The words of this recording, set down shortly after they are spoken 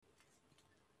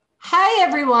Hi,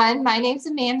 everyone. My name's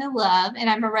Amanda Love, and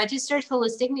I'm a registered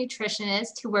holistic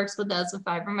nutritionist who works with those with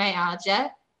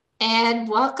fibromyalgia. And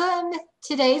welcome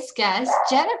today's guest,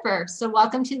 Jennifer. So,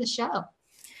 welcome to the show.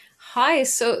 Hi,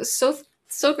 so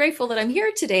grateful that I'm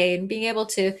here today and being able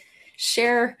to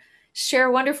share share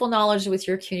wonderful knowledge with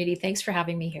your community. Thanks for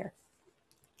having me here.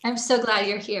 I'm so glad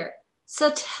you're here. So,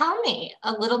 tell me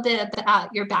a little bit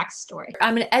about your backstory.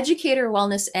 I'm an educator,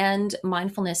 wellness, and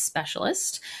mindfulness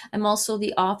specialist. I'm also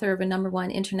the author of a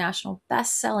 #1 international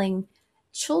best-selling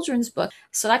children's book.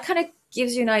 So that kind of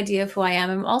gives you an idea of who I am.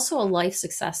 I'm also a life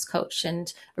success coach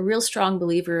and a real strong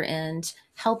believer in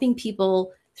helping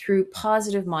people through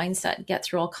positive mindset get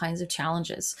through all kinds of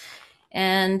challenges.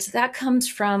 And that comes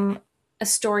from a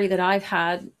story that I've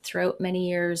had throughout many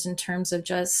years in terms of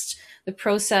just the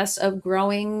process of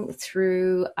growing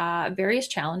through various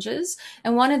challenges.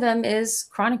 And one of them is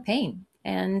chronic pain,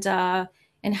 and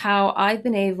how I've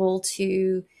been able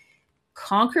to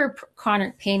conquer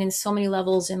chronic pain in so many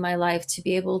levels in my life to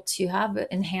be able to have an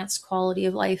enhanced quality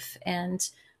of life. And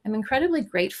I'm incredibly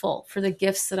grateful for the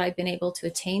gifts that I've been able to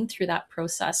attain through that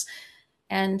process.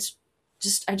 And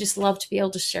I just love to be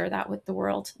able to share that with the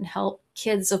world and help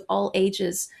kids of all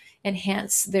ages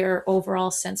enhance their overall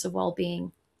sense of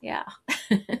well-being. Yeah.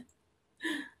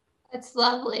 That's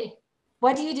lovely.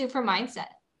 What do you do for mindset?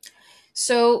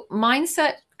 So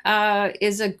mindset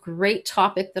is a great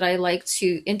topic that I like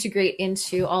to integrate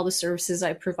into all the services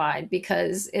I provide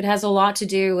because it has a lot to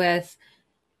do with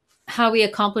how we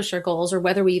accomplish our goals or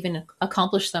whether we even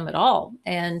accomplish them at all.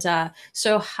 And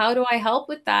how do I help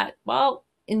with that? Well,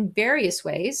 in various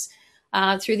ways.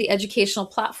 Through the educational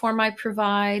platform I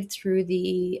provide, through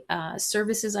the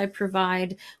services I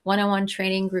provide, one on one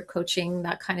training, group coaching,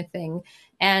 that kind of thing.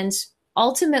 And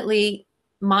ultimately,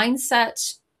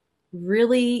 mindset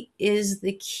really is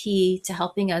the key to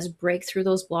helping us break through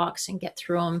those blocks and get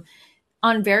through them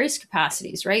on various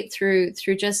capacities, right? Through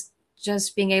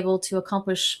just being able to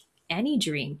accomplish any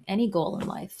dream, any goal in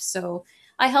life. So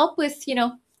I help with,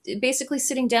 basically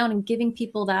sitting down and giving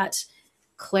people that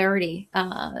clarity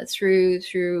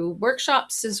through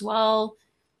workshops as well.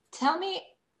 Tell me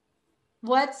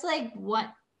what's like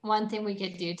one thing we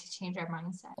could do to change our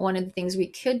mindset. One of the things we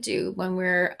could do when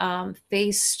we're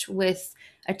faced with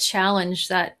a challenge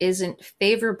that isn't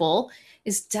favorable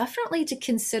is definitely to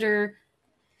consider,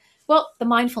 well, the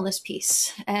mindfulness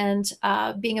piece. And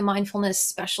being a mindfulness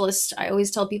specialist, I always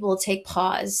tell people to take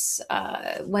pause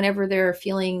whenever they're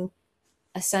feeling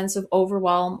a sense of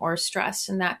overwhelm or stress,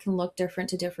 and that can look different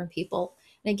to different people.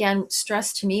 And again,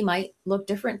 stress to me might look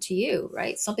different to you,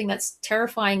 right? Something that's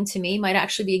terrifying to me might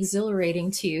actually be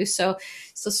exhilarating to you. So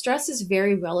stress is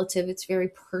very relative. It's very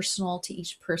personal to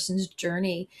each person's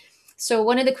journey. So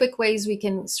one of the quick ways we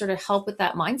can sort of help with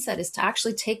that mindset is to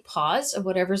actually take pause of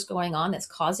whatever's going on that's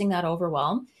causing that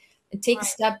overwhelm and take a Right.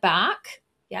 step back.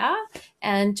 Yeah.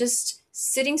 And just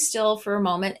sitting still for a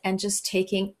moment and just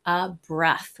taking a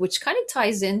breath, which kind of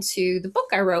ties into the book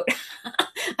I wrote,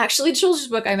 actually, a children's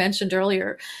book I mentioned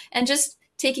earlier, and just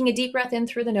taking a deep breath in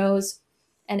through the nose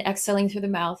and exhaling through the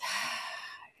mouth.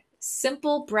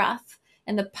 Simple breath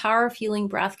and the power of healing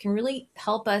breath can really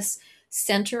help us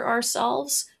center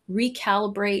ourselves,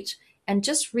 recalibrate, and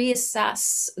just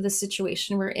reassess the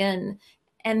situation we're in.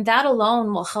 And that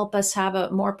alone will help us have a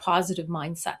more positive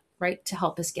mindset, right? To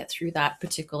help us get through that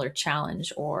particular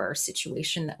challenge or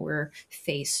situation that we're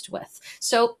faced with.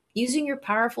 So, using your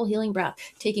powerful healing breath,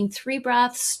 taking 3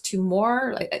 breaths to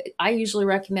more, like I usually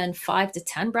recommend 5 to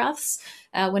 10 breaths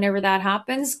whenever that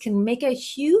happens, can make a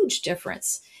huge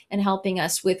difference in helping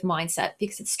us with mindset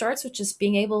because it starts with just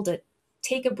being able to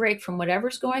take a break from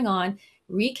whatever's going on,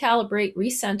 recalibrate,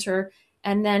 recenter,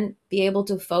 and then be able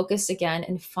to focus again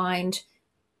and find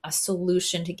a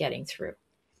solution to getting through.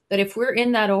 But if we're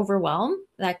in that overwhelm,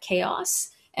 that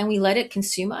chaos, and we let it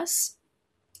consume us,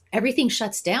 everything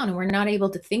shuts down and we're not able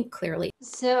to think clearly.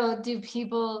 So,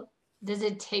 does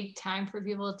it take time for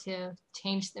people to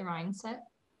change their mindset?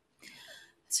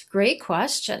 It's a great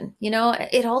question.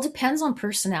 It all depends on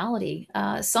personality.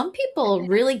 Some people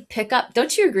really pick up,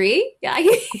 don't you agree? Yeah.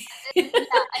 Yeah,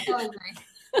 I totally agree.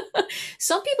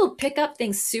 Some people pick up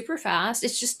things super fast.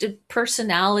 It's just a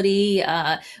personality,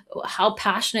 how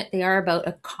passionate they are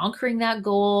about conquering that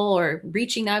goal or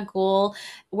reaching that goal.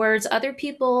 Whereas other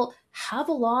people have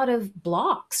a lot of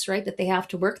blocks, right, that they have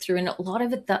to work through, and a lot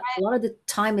of the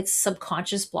time it's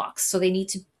subconscious blocks. So they need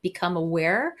to become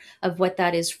aware of what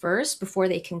that is first before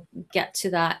they can get to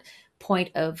that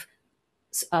point of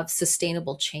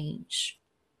sustainable change.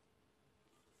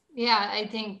 Yeah, I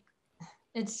think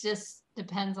it's just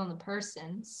depends on the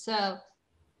person. So,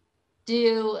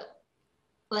 do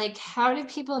Like, how do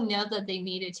people know that they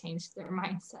need to change their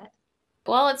mindset?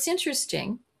 Well, it's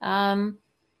interesting.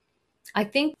 I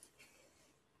think,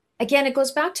 again, it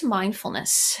goes back to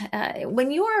mindfulness.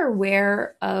 When you are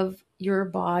aware of your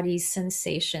body's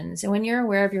sensations and when you're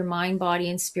aware of your mind, body,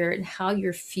 and spirit and how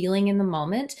you're feeling in the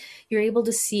moment, you're able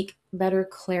to seek better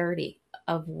clarity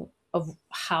of, of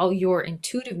how your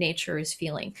intuitive nature is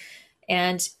feeling.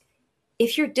 And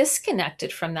if you're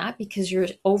disconnected from that because you're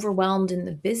overwhelmed and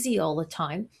the busy all the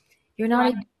time, you're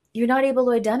not Right. you're not able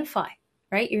to identify,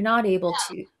 right? You're not able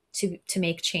to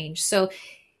make change. So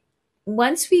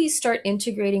once we start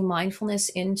integrating mindfulness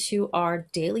into our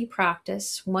daily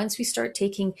practice, once we start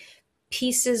taking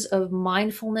pieces of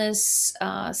mindfulness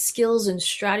skills and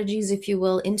strategies, if you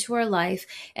will, into our life,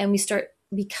 and we start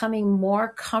becoming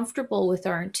more comfortable with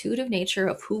our intuitive nature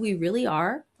of who we really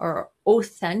are, our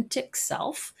authentic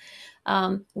self,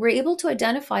 we're able to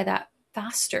identify that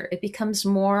faster. It becomes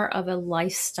more of a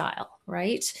lifestyle,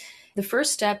 right? The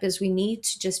first step is we need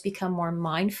to just become more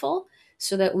mindful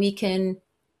so that we can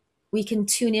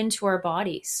tune into our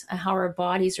bodies and how our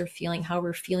bodies are feeling, how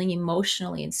we're feeling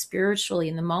emotionally and spiritually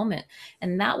in the moment.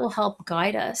 And that will help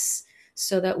guide us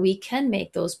so that we can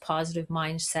make those positive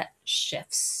mindset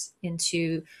shifts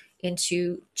into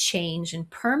change and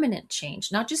permanent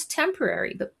change, not just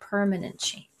temporary, but permanent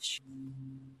change.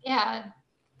 Yeah,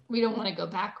 we don't want to go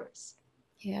backwards.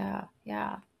 Yeah,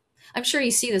 yeah. I'm sure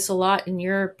you see this a lot in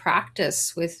your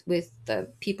practice with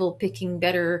the people picking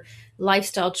better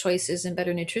lifestyle choices and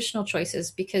better nutritional choices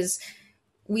because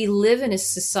we live in a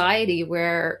society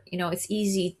where it's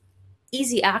easy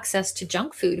access to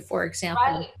junk food, for example.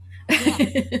 Right.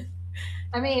 Yeah.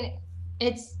 I mean,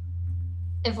 it's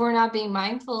if we're not being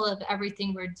mindful of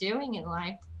everything we're doing in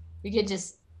life, we could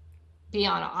just be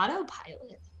on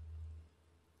autopilot.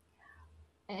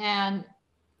 And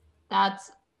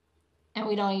that's and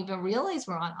we don't even realize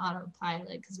we're on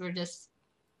autopilot because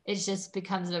it just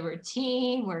becomes a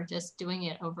routine. We're just doing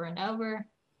it over and over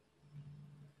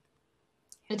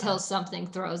until something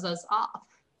throws us off.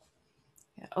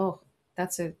 Oh,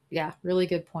 that's a really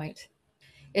good point.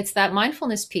 It's that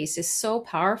mindfulness piece is so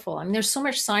powerful. I mean, there's so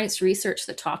much science research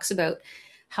that talks about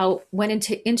how when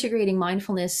integrating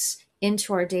mindfulness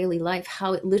into our daily life,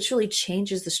 how it literally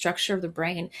changes the structure of the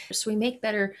brain. So we make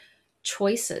better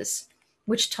choices,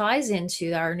 which ties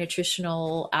into our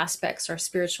nutritional aspects, our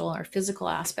spiritual, our physical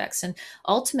aspects, and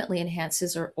ultimately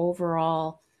enhances our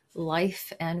overall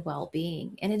life and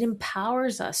well-being. And it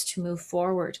empowers us to move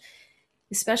forward,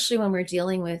 especially when we're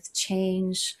dealing with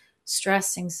change,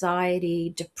 stress,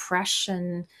 anxiety,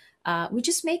 depression. We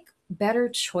just make better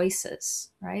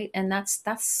choices, right? And that's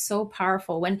so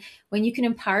powerful. When you can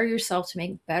empower yourself to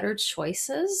make better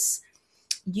choices,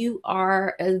 you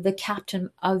are the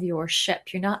captain of your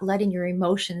ship. You're not letting your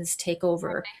emotions take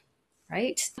over,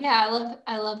 right? Yeah,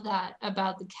 I love that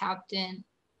about the captain.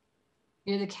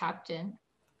 You're the captain.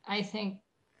 I think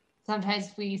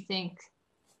sometimes we think,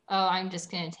 oh, I'm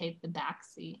just going to take the back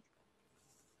seat.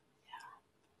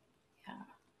 Yeah.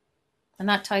 And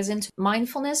that ties into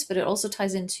mindfulness, but it also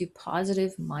ties into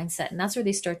positive mindset. And that's where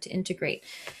they start to integrate.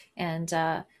 And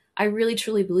I really,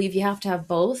 truly believe you have to have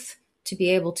both to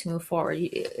be able to move forward.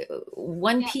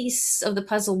 One Yeah, piece of the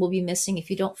puzzle will be missing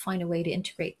if you don't find a way to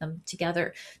integrate them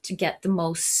together to get the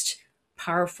most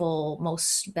powerful,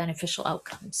 most beneficial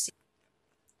outcomes.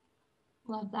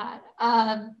 love that.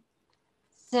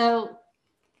 So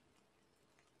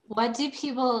what do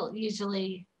people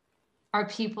usually are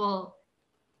people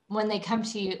when they come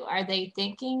to you, are they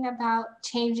thinking about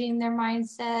changing their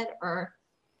mindset or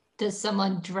does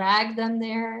someone drag them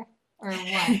there or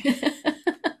what?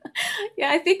 Yeah,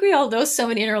 I think we all know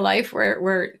someone in our life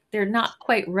where they're not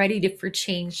quite ready for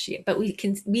change yet, but we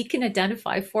can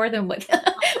identify for them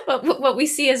what we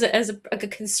see as a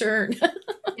concern.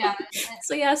 Yeah.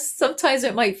 So yes, sometimes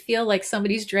it might feel like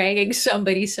somebody's dragging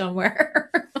somebody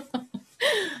somewhere.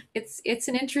 It's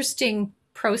an interesting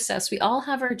process. We all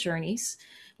have our journeys.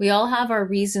 We all have our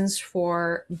reasons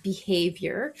for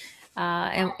behavior.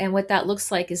 And what that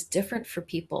looks like is different for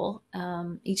people.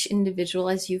 Each individual,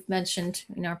 as you've mentioned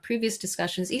in our previous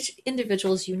discussions, each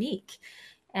individual is unique.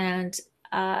 And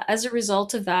as a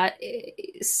result of that,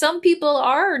 some people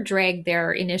are dragged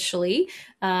there initially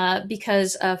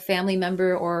because a family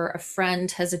member or a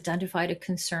friend has identified a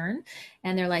concern,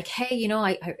 and they're like, "Hey,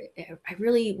 I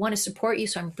really want to support you,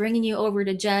 so I'm bringing you over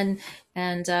to Jen,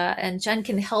 and Jen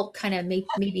can help kind of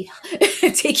maybe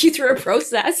take you through a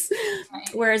process." Right.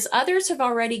 Whereas others have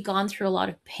already gone through a lot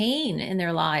of pain in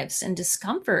their lives and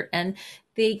discomfort, and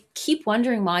they keep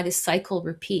wondering why this cycle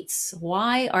repeats.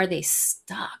 Why are they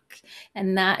stuck?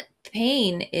 And that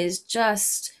pain is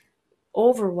just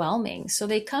overwhelming. So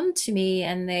they come to me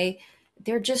and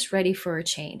they're just ready for a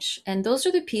change. And those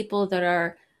are the people that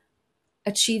are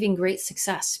achieving great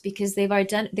success because they've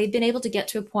been able to get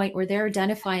to a point where they're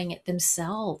identifying it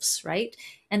themselves, right?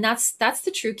 And that's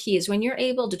the true key, is when you're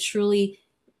able to truly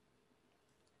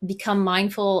become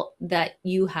mindful that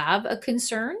you have a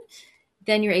concern,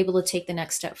 then you're able to take the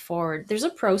next step forward. There's a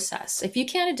process. If you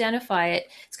can't identify it,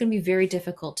 it's going to be very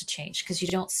difficult to change because you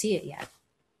don't see it yet.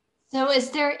 So, is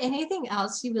there anything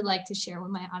else you would like to share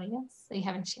with my audience that you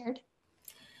haven't shared?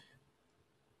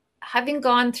 Having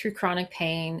gone through chronic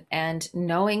pain and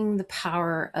knowing the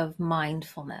power of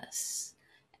mindfulness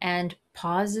and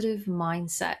positive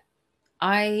mindset,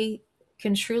 I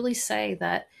can truly say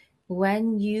that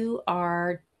when you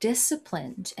are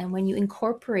disciplined and when you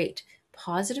incorporate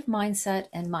positive mindset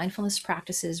and mindfulness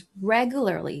practices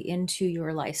regularly into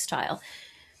your lifestyle,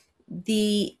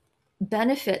 the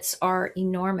benefits are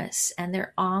enormous and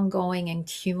they're ongoing and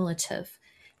cumulative.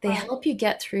 They Right. help you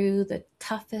get through the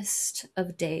toughest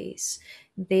of days.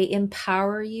 They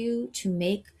empower you to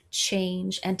make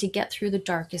change and to get through the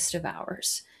darkest of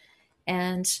hours.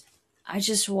 And I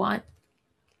just want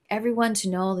everyone to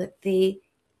know that they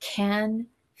can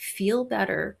feel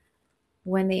better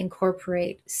when they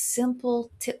incorporate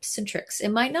simple tips and tricks. It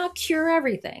might not cure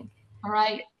everything, All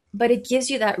right. but it gives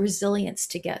you that resilience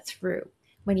to get through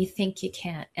when you think you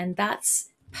can't. And that's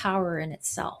power in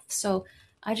itself. So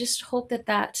I just hope that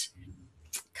that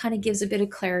kind of gives a bit of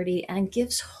clarity and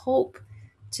gives hope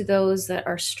to those that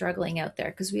are struggling out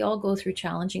there, because we all go through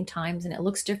challenging times and it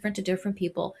looks different to different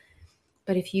people.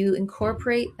 But if you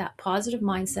incorporate that positive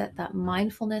mindset, that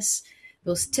mindfulness,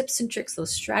 those tips and tricks,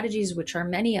 those strategies, which are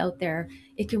many out there,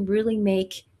 it can really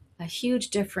make a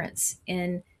huge difference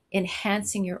in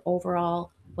enhancing your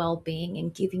overall well being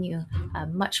and giving you a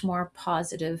much more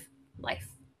positive life.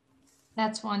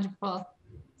 That's wonderful.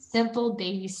 Simple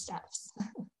baby steps.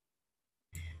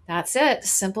 That's it.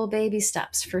 Simple baby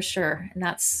steps for sure. And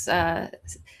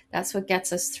that's what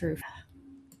gets us through.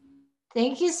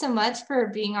 Thank you so much for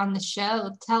being on the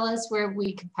show. Tell us where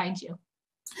we can find you.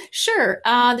 Sure.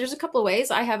 There's a couple of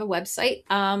ways. I have a website.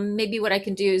 Maybe what I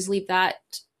can do is leave that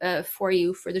for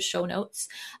you for the show notes.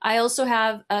 I also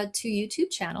have two YouTube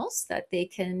channels that they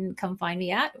can come find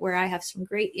me at, where I have some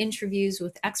great interviews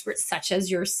with experts such as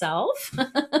yourself.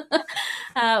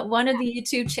 One of the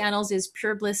YouTube channels is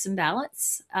Pure Bliss and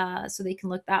Balance, so they can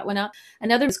look that one up.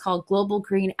 Another is called Global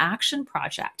Green Action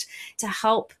Project, to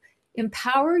help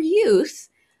empower youth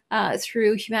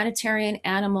through humanitarian,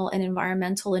 animal, and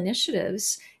environmental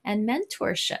initiatives and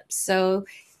mentorship. So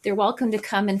they're welcome to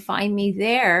come and find me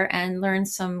there and learn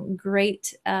some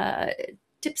great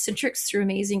tips and tricks through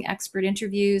amazing expert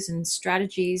interviews and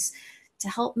strategies to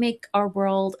help make our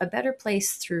world a better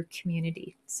place through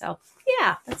community. So,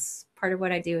 yeah, that's part of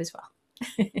what I do as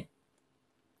well.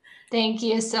 Thank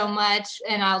you so much.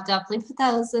 And I'll definitely put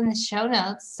those in the show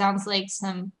notes. Sounds like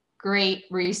some great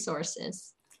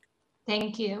resources.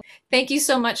 Thank you. Thank you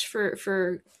so much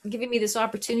for giving me this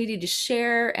opportunity to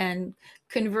share and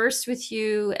converse with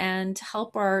you and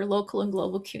help our local and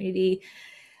global community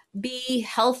be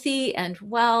healthy and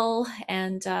well.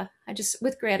 And I just,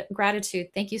 with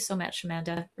gratitude, thank you so much,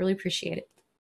 Amanda. Really appreciate it.